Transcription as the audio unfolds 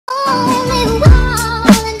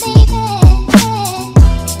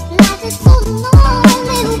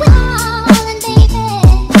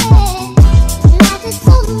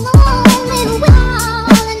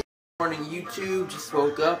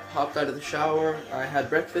out of the shower. I had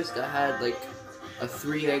breakfast. I had like a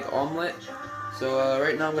 3-egg omelet. So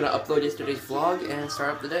right now I'm going to upload yesterday's vlog and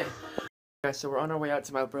start up the day. Guys, so we're on our way out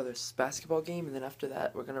to my brother's basketball game, and then after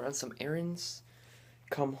that we're going to run some errands,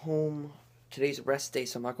 come home. Today's rest day,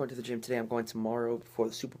 so I'm not going to the gym today. I'm going tomorrow before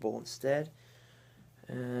the Super Bowl instead.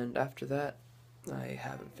 And after that, I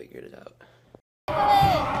haven't figured it out.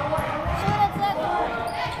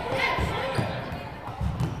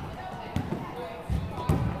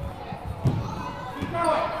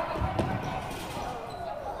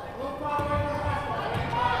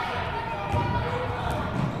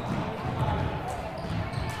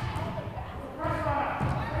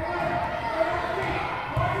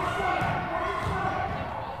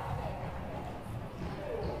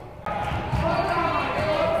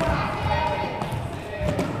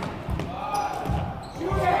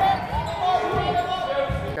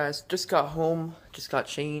 Guys, just got home, just got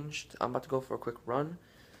changed. I'm about to go for a quick run.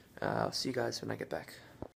 I'll see you guys when I get back.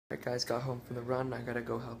 Alright guys, got home from the run. I gotta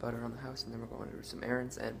go help out around the house, and then we're going to do some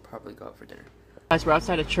errands and probably go out for dinner. Guys, we're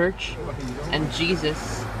outside of church, and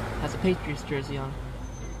Jesus has a Patriots jersey on.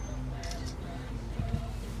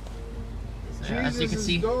 As you can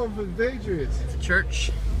see, going for the Patriots. It's a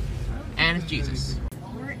church, and it's Jesus.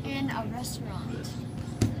 We're in a restaurant.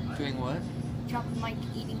 Doing what? Dropping Mike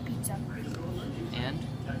eating pizza. And?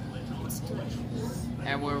 It's delicious.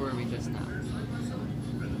 And where were we just now? In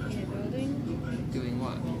a building. Doing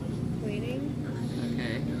what? Waiting.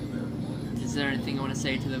 Okay. Is there anything you want to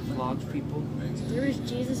say to the vlog people? There was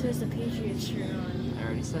Jesus with the Patriots shirt on. I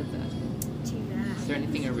already said that. Too bad. Is there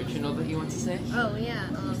anything original that you want to say? Oh yeah.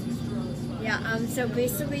 So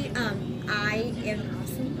basically, I am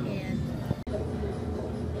awesome and.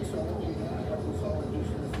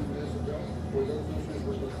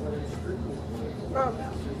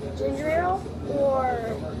 Ginger ale or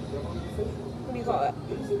what do you call it?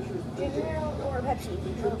 Ginger ale or Pepsi?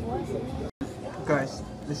 Guys,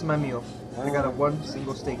 this is my meal. I got a one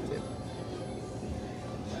single steak tip.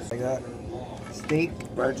 I got steak,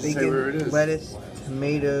 bacon, lettuce,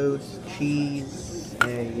 tomatoes, cheese,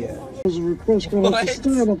 and yeah. There's a request going to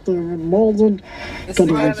stand up there in Malden. Got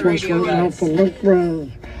a request right now for Lake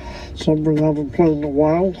Ray. Somebody haven't played in a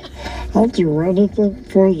while. I'll do anything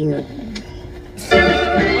for you.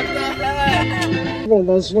 Well,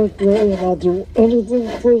 that's Lake Ray, and I'll do anything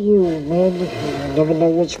for you, man. You never know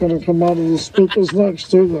what's going to come out of the speakers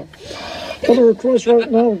next to you. Got a request right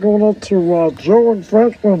now going up to Joe and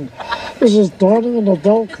Franklin. This is Donnie and the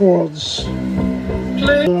Adult Chords.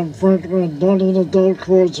 I'm Franklin and Donnie and the Adult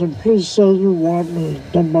Chords, and please say you want me.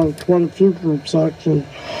 Done by quite a few groups, actually.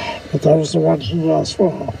 But that was the one he asked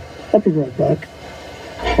for. I'll be right back.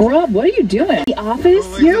 Rob, what are you doing? The office?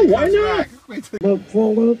 Oh, Yeah, why not? But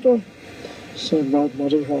fall later, say my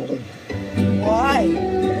Buddy Holly. Why?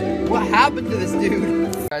 What happened to this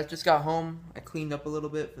dude? Guys, just got home. I cleaned up a little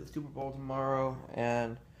bit for the Super Bowl tomorrow,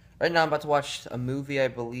 and right now I'm about to watch a movie, I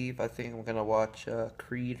believe. I think I'm gonna watch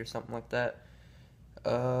Creed or something like that.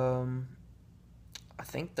 I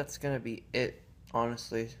think that's gonna be it,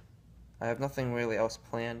 honestly. I have nothing really else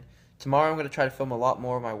planned. Tomorrow I'm gonna try to film a lot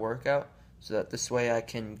more of my workout, so that this way I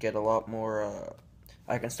can get a lot more,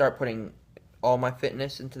 I can start putting all my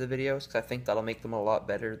fitness into the videos, because I think that'll make them a lot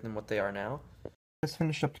better than what they are now. Just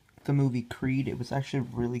finished up the movie Creed. It was actually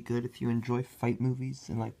really good. If you enjoy fight movies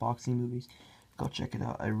and like boxing movies, go check it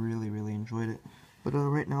out. I really enjoyed it. But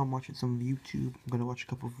right now I'm watching some YouTube. I'm gonna watch a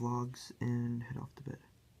couple vlogs and head off to bed.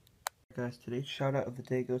 Guys, today's shout out of the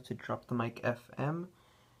day goes to Drop the Mic FM.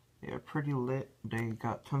 They are pretty lit. They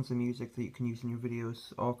got tons of music that you can use in your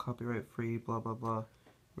videos, all copyright free, blah blah blah.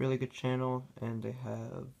 Really good channel, and they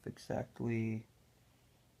have exactly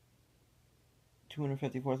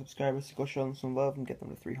 254 subscribers, so go show them some love and get them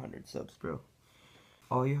to 300 subs, bro.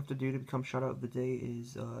 All you have to do to become shout out of the day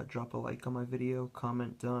is drop a like on my video,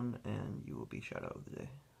 comment done, and you will be shout out of the day.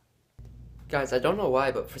 Guys, I don't know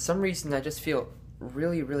why, but for some reason I just feel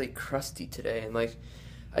really crusty today, and like,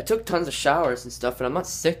 I took tons of showers and stuff, and I'm not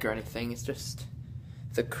sick or anything, it's just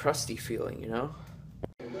the crusty feeling, you know?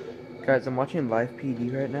 Guys, I'm watching live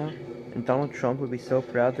PD right now, and Donald Trump would be so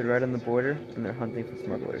proud. They're right on the border, and they're hunting for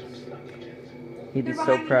smugglers. He'd be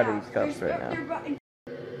so proud of these cops right now.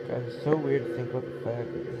 Guys, it's so weird to think about the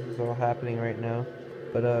fact that this is all happening right now.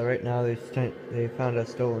 But right now they found a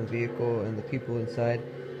stolen vehicle, and the people inside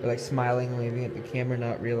are like smiling, waving at the camera,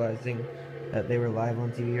 not realizing that they were live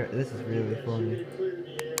on TV. This is really funny.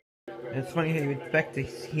 And it's funny how you expect to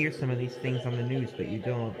hear some of these things on the news, but you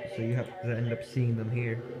don't, so you have to end up seeing them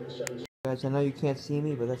here. Guys, I know you can't see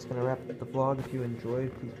me, but that's gonna wrap up the vlog. If you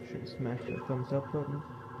enjoyed, please be sure to smash that thumbs up button,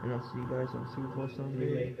 and I'll see you guys on Super Bowl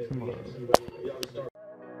Sunday tomorrow.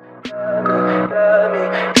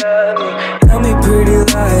 Tell me pretty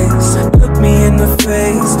lies, look me in the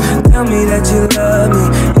face. Tell me that you love me,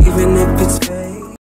 even if it's fake.